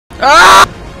Ah!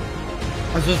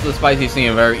 This is the spiciest thing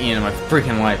I've ever eaten in my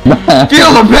freaking life.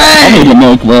 Feel the pain! I need the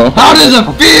milk, bro. How does it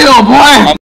feel,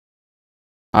 boy?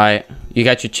 Alright, you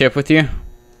got your chip with you?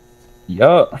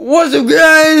 Yup. What's up,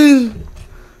 guys?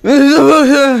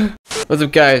 What's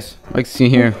up, guys? Like to see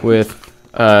here with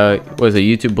what is it,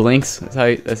 YouTube Blinxz?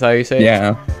 That's how you say it?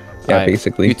 Yeah. Yeah,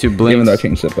 basically. YouTube Blinxz. Even though I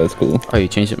changed it, but it's cool. Oh, you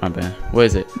changed it? My bad. What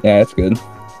is it? Yeah, it's good.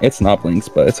 It's not Blinxz,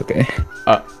 but it's okay.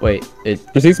 Wait.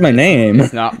 Just use my name.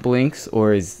 It's not Blinxz,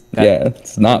 or is that... Yeah,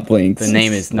 it's not Blinxz. The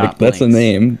name is not Blinxz. That's the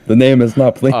name. The name is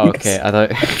not Blinxz. Oh, okay. I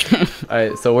thought...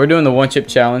 Alright, so we're doing the one chip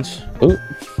challenge. Ooh.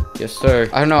 Yes, sir.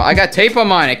 I don't know. I got tape on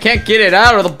mine. I can't get it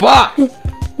out of the box.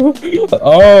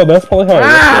 Oh, that's probably hard.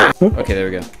 Ah! Okay, there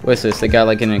we go. What's this? They got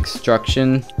like an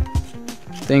instruction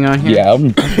thing on here? Yeah.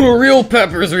 Real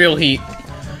peppers, real heat.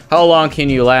 How long can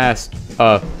you last?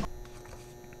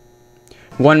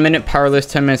 1 minute powerless,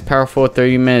 10 minutes powerful,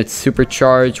 30 minutes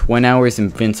supercharged, 1 hour is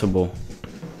invincible.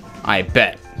 I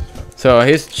bet. So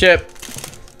here's the chip.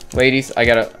 Ladies,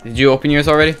 did you open yours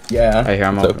already? Yeah. Right here,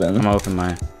 I'm gonna open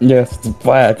mine. Yes, it's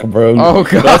black, bro. Oh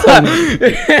god.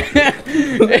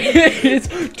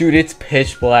 Dude, it's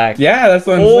pitch black. Yeah, that's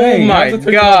what I'm saying. Oh my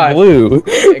god. Blue.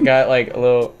 It got like a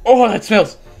little. Oh, that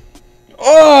smells.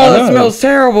 Oh, that smells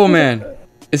terrible, man.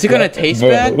 Is it gonna taste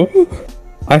bad?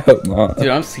 I hope not. Dude,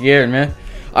 I'm scared, man.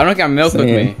 I don't got milk with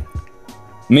me.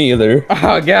 Me either.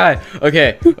 Oh god.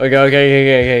 Okay.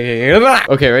 Okay,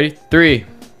 ready? 3.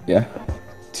 Yeah.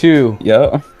 2.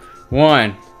 Yeah.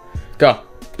 1. Go.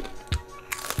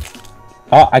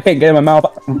 Oh, I can't get it in my mouth.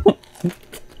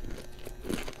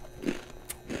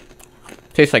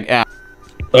 Tastes like ass.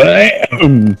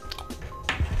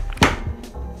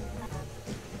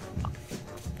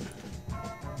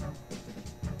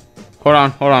 Hold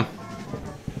on.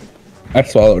 I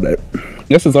swallowed it.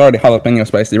 This is already jalapeno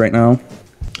spicy right now.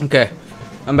 Okay,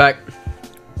 I'm back.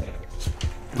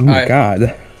 Oh my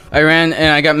god. I ran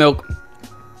and I got milk.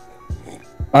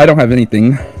 I don't have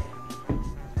anything.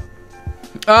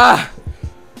 Ah!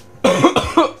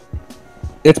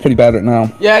 It's pretty bad right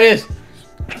now. Yeah, it is.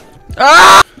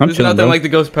 Ah! I'm chilling, nothing bro. like the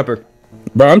ghost pepper.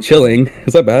 Bro, I'm chilling.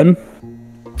 Is that bad?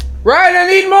 Ryan, I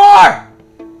need more!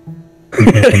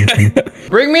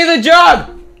 Bring me the jug!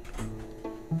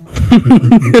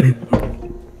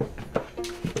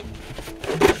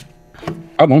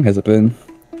 How long has it been?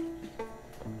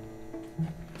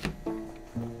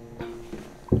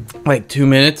 Like 2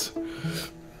 minutes.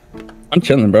 I'm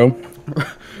chilling, bro.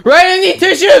 Ryan, I need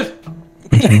tissues!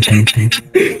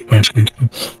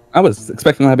 I was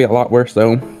expecting that to be a lot worse,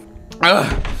 though.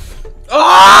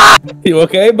 Ah! You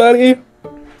okay, buddy?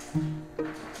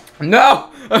 No!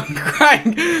 I'm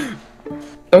crying!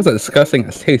 That was a disgusting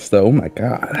taste, though. Oh my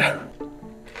god.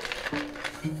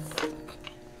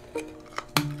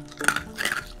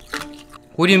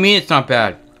 What do you mean it's not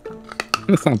bad?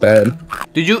 It's not bad.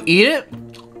 Did you eat it?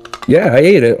 Yeah, I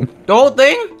ate it. The whole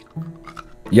thing?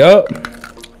 Yup.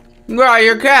 Wow,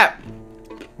 you're a cat.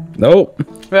 Nope.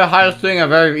 The hottest thing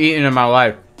I've ever eaten in my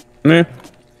life. Meh.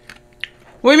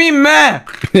 What do you mean, meh?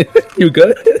 You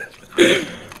good?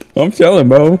 I'm chilling,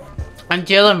 bro. I'm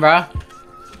chilling, bro.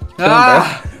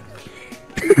 Ah!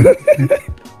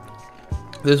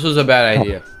 This was a bad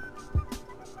idea.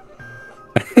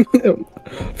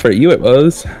 For you, it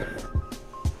was.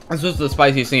 This was the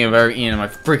spiciest thing I've ever eaten in my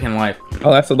freaking life.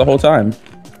 Oh, that's it the whole time.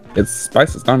 It's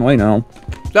spice. It's gone away now.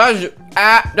 That's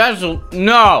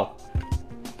no.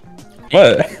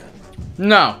 What?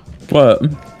 No. What?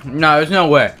 No, there's no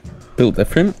way. Feel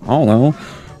different? I don't know.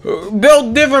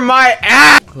 Build different my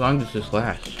ass. How long does this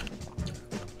last?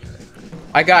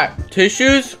 I got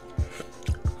tissues.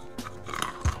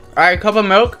 A cup of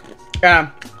milk.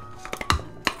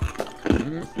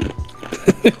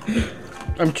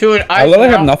 I'm chewing ice. I literally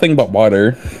have nothing but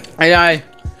water. And I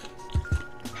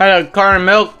had a carton of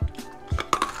milk.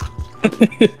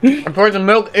 I poured the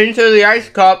milk into the ice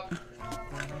cup.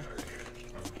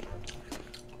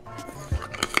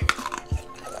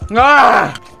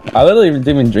 Ah! I literally didn't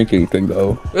even drink anything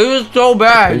though. It was so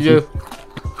bad, dude.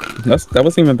 That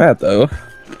wasn't even bad though.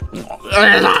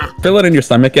 Feel it in your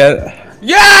stomach yet?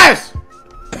 Yes!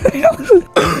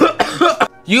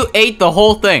 You ate the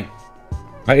whole thing.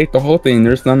 I ate the whole thing.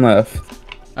 There's none left.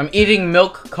 I'm eating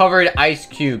milk-covered ice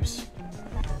cubes.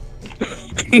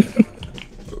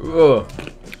 Ugh.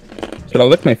 Should I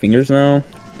lick my fingers now?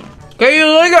 Can you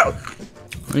lick it?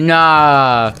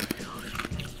 Nah.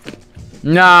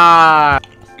 Nah.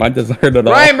 Mine doesn't hurt at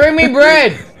all. Ryan, bring me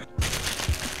bread.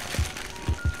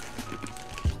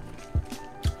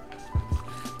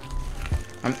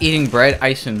 I'm eating bread,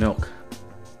 ice, and milk.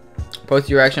 Post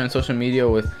your reaction on social media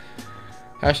with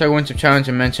Hashtag win chip challenge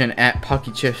and mention at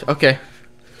Pocky Chips. Okay.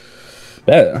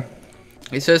 Yeah.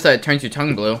 It says that it turns your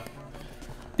tongue blue.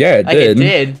 Yeah, it Like did. it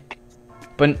did,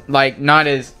 but like not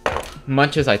as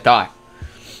much as I thought.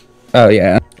 Oh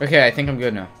yeah. Okay, I think I'm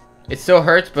good now. It still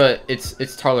hurts, but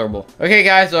it's tolerable. Okay,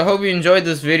 guys, I hope you enjoyed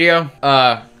this video.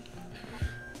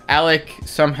 Alec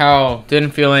somehow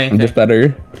didn't feel anything. I'm just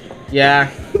better.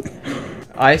 Yeah.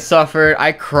 I suffered.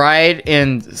 I cried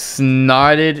and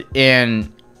snotted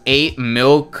and ate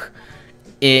milk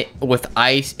with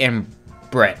ice and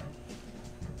bread.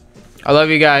 I love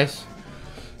you guys.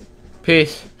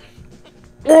 Peace.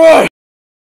 What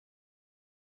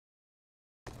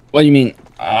do you mean?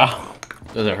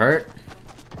 Does it hurt?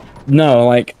 No,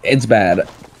 like it's bad.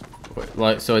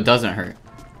 Like, so it doesn't hurt.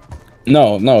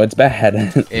 No, it's bad.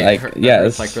 Like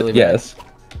yes, like really bad.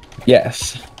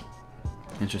 yes.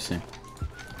 Interesting.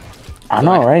 I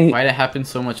know, right? Why'd it happen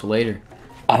so much later?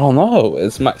 I don't know.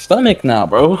 It's my stomach now,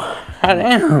 bro. I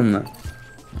am.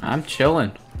 I'm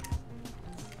chilling.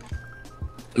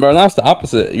 Bro, that's the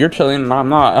opposite. You're chilling and I'm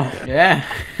not. Yeah.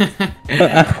 Feel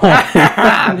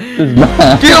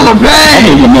the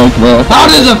pain! How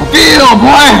does it feel,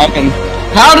 boy?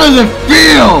 How does it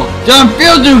feel? Doesn't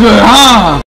feel too good,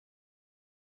 huh?